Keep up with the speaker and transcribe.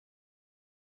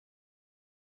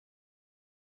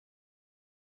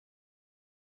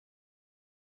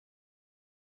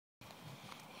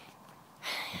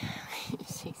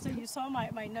saw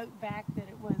my note back that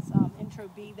it was intro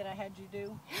B that I had you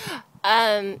do?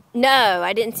 No,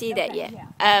 I didn't see that yet. Yeah.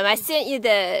 I sent you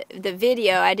the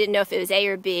video. I didn't know if it was A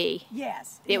or B.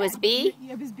 Yes. It was B?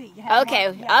 It was B.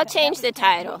 Okay, I'll change the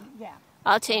title. Yeah.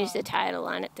 I'll change the title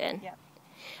on it then. Yeah.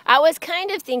 I was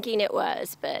kind of thinking it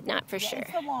was, but not for sure.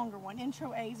 It's the longer one.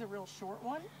 Intro A is a real short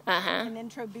one. And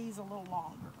intro B is a little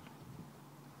longer.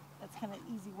 That's kind of an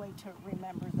easy way to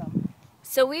remember them.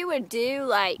 So we would do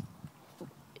like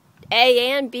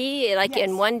A and B like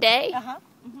in one day?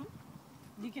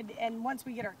 You could, and once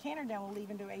we get our canter down, we'll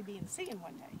even do A, B, and C in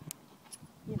one day.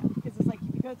 You know, because it's like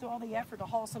if you go through all the effort to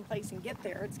haul someplace and get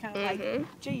there, it's kind of like,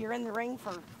 gee, you're in the ring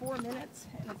for 4 minutes,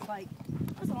 and it's like,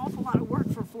 that's an awful lot of work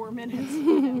for 4 minutes.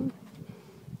 You know?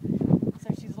 So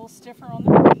she's a little stiffer on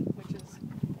the feet, which is,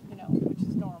 you know, which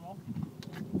is normal.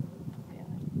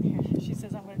 And she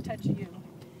says, I'm going to touch you.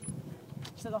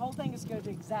 So the whole thing is to go to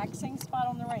the exact same spot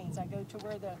on the reins. I go to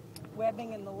where the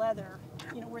webbing and the leather,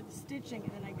 you know, where the stitching,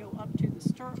 and then I go up to the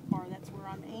stirrup bar. That's where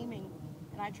I'm aiming,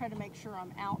 and I try to make sure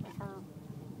I'm out of her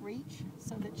reach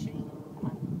so that she, come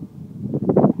on.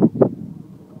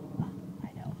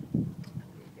 I know.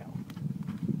 There you go.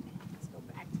 Let's go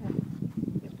back to,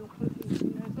 don't put,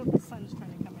 you know, the sun's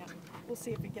trying to come out. We'll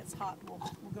see if it gets hot. We'll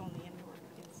go in the indoor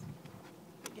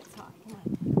if it gets hot. Come on.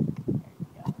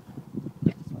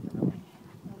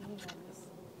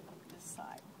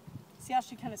 See how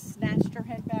she kind of snatched her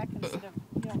head back instead of,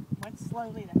 you know, went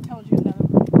slowly? That tells you another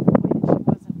way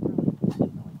that she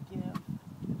didn't really give.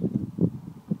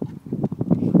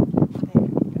 There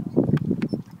you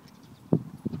go.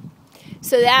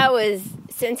 So that was,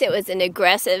 since it was an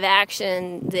aggressive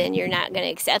action, then you're not going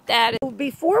to accept that?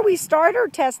 Before we start our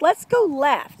test, let's go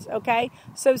left, okay?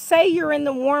 So say you're in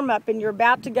the warm-up and you're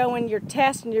about to go in your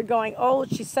test and you're going, oh,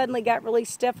 she suddenly got really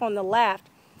stiff on the left.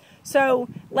 So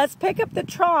let's pick up the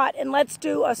trot and let's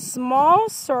do a small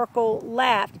circle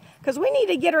left because we need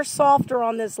to get her softer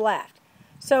on this left.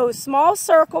 So small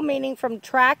circle meaning from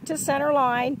track to center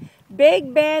line,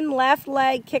 big bend, left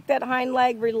leg, kick that hind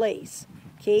leg, release.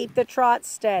 Keep the trot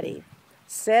steady.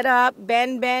 Sit up,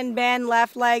 bend, bend, bend,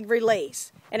 left leg,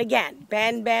 release. And again,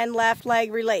 bend, bend, left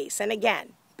leg, release. And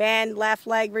again, bend, left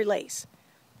leg, release.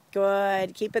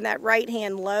 Good. Keeping that right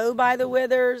hand low by the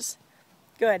withers.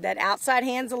 Good. That outside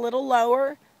hand's a little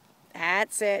lower.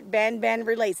 That's it. Bend, bend,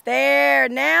 release. There.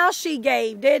 Now she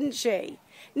gave, didn't she?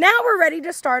 Now we're ready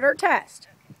to start our test.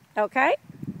 Okay?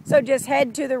 So just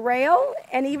head to the rail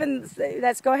and even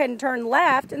let's go ahead and turn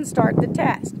left and start the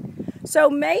test. So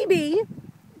maybe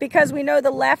because we know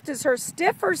the left is her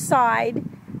stiffer side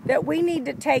that we need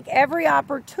to take every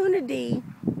opportunity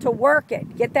to work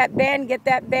it. Get that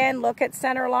bend, look at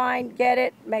center line, get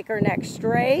it, make her neck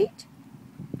straight.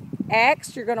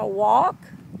 X, you're going to walk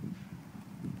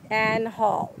and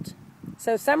halt.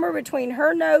 So somewhere between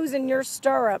her nose and your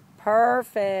stirrup.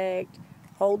 Perfect.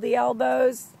 Hold the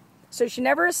elbows. So she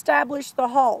never established the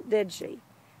halt, did she?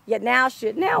 Yet now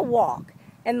now walk.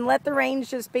 And let the reins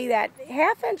just be that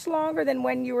 ½ inch longer than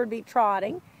when you would be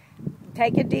trotting.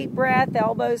 Take a deep breath,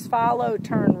 elbows follow,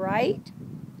 turn right.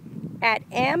 At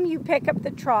M, you pick up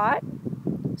the trot.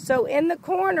 So in the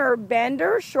corner, bend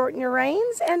her, shorten your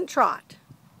reins, and trot.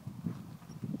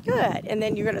 Good. And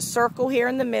then you're going to circle here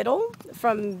in the middle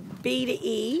from B to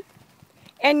E.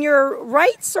 And your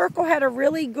right circle had a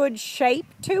really good shape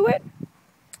to it.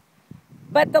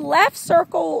 But the left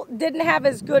circle didn't have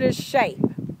as good a shape.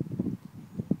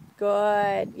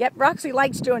 Good. Yep, Roxy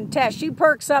likes doing tests. She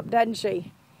perks up, doesn't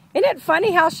she? Isn't it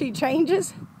funny how she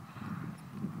changes?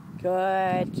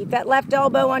 Good. Keep that left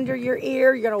elbow under your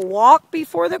ear. You're going to walk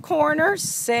before the corner.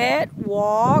 Sit,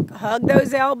 walk, hug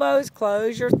those elbows,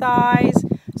 close your thighs.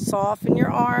 Soften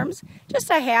your arms, just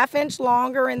a ½ inch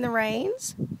longer in the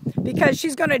reins because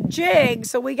she's going to jig,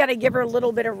 so we got to give her a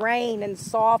little bit of rein and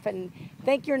soften.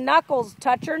 Think your knuckles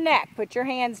touch her neck. Put your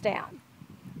hands down.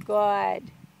 Good.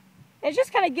 And it's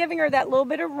just kind of giving her that little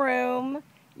bit of room.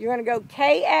 You're going to go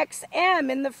KXM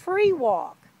in the free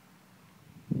walk.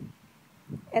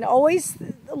 And always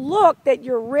look that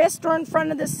your wrists are in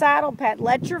front of the saddle pad.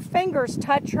 Let your fingers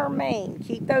touch her mane.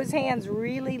 Keep those hands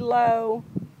really low.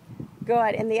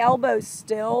 Good. And the elbows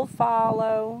still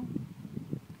follow.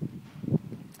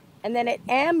 And then at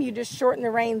M, you just shorten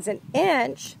the reins an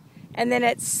inch. And then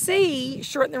at C,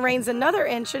 shorten the reins another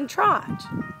inch and trot.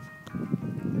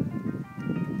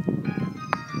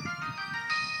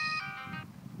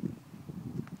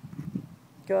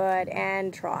 Good.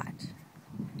 And trot.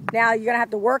 Now you're going to have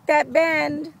to work that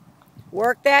bend.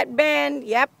 Work that bend.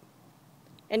 Yep.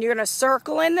 And you're going to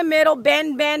circle in the middle,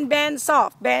 bend, bend, bend,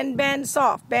 soft, bend, bend,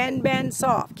 soft, bend, bend,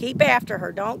 soft. Keep after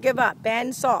her. Don't give up.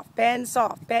 Bend, soft, bend,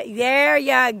 soft. Bend. There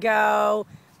you go.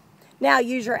 Now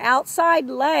use your outside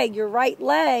leg, your right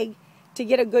leg, to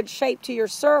get a good shape to your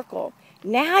circle.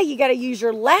 Now you got to use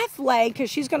your left leg because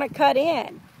she's going to cut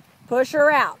in. Push her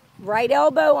out. Right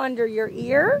elbow under your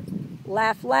ear.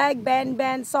 Left leg, bend,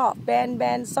 bend, soft, bend,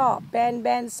 bend, soft, bend,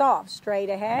 bend, soft. Straight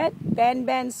ahead, bend,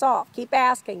 bend, soft. Keep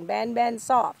asking, bend, bend,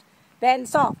 soft. Bend,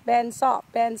 soft, bend,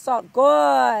 soft, bend, soft.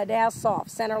 Good. Now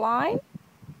soft. Center line.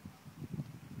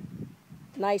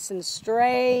 Nice and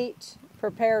straight.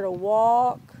 Prepare to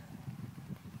walk.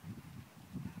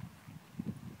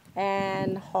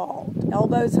 And halt.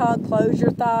 Elbows hug, close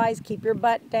your thighs, keep your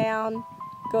butt down.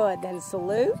 Good. Then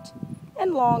salute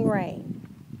and long rein.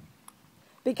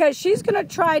 Because she's going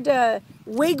to try to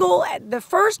wiggle. At the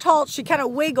first halt, she kind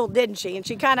of wiggled, didn't she? And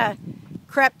she kind of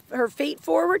crept her feet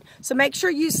forward. So make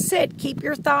sure you sit. Keep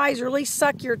your thighs, really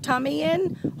suck your tummy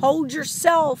in. Hold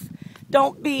yourself.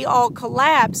 Don't be all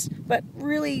collapsed, but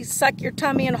really suck your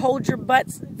tummy and hold your butt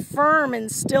firm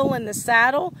and still in the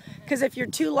saddle. Because if you're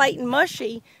too light and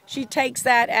mushy, she takes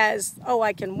that as, oh,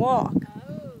 I can walk.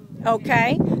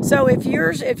 Okay? So if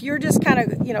you're just kind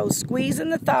of, you know,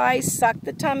 squeezing the thighs, suck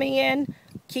the tummy in,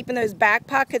 keeping those back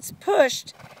pockets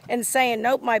pushed and saying,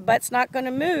 nope, my butt's not going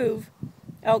to move,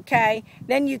 okay,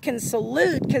 then you can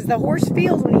salute, because the horse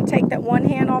feels when you take that one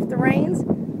hand off the reins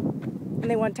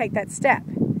and they want to take that step,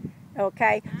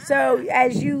 okay. So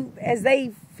as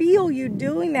they feel you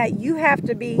doing that, you have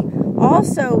to be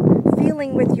also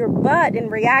feeling with your butt and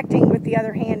reacting with the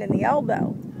other hand and the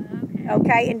elbow,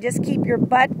 okay, and just keep your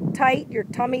butt tight, your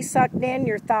tummy sucked in,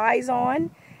 your thighs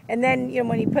on. And then, you know,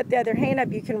 when you put the other hand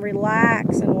up, you can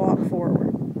relax and walk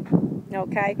forward,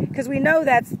 okay? Because we know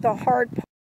that's the hard part.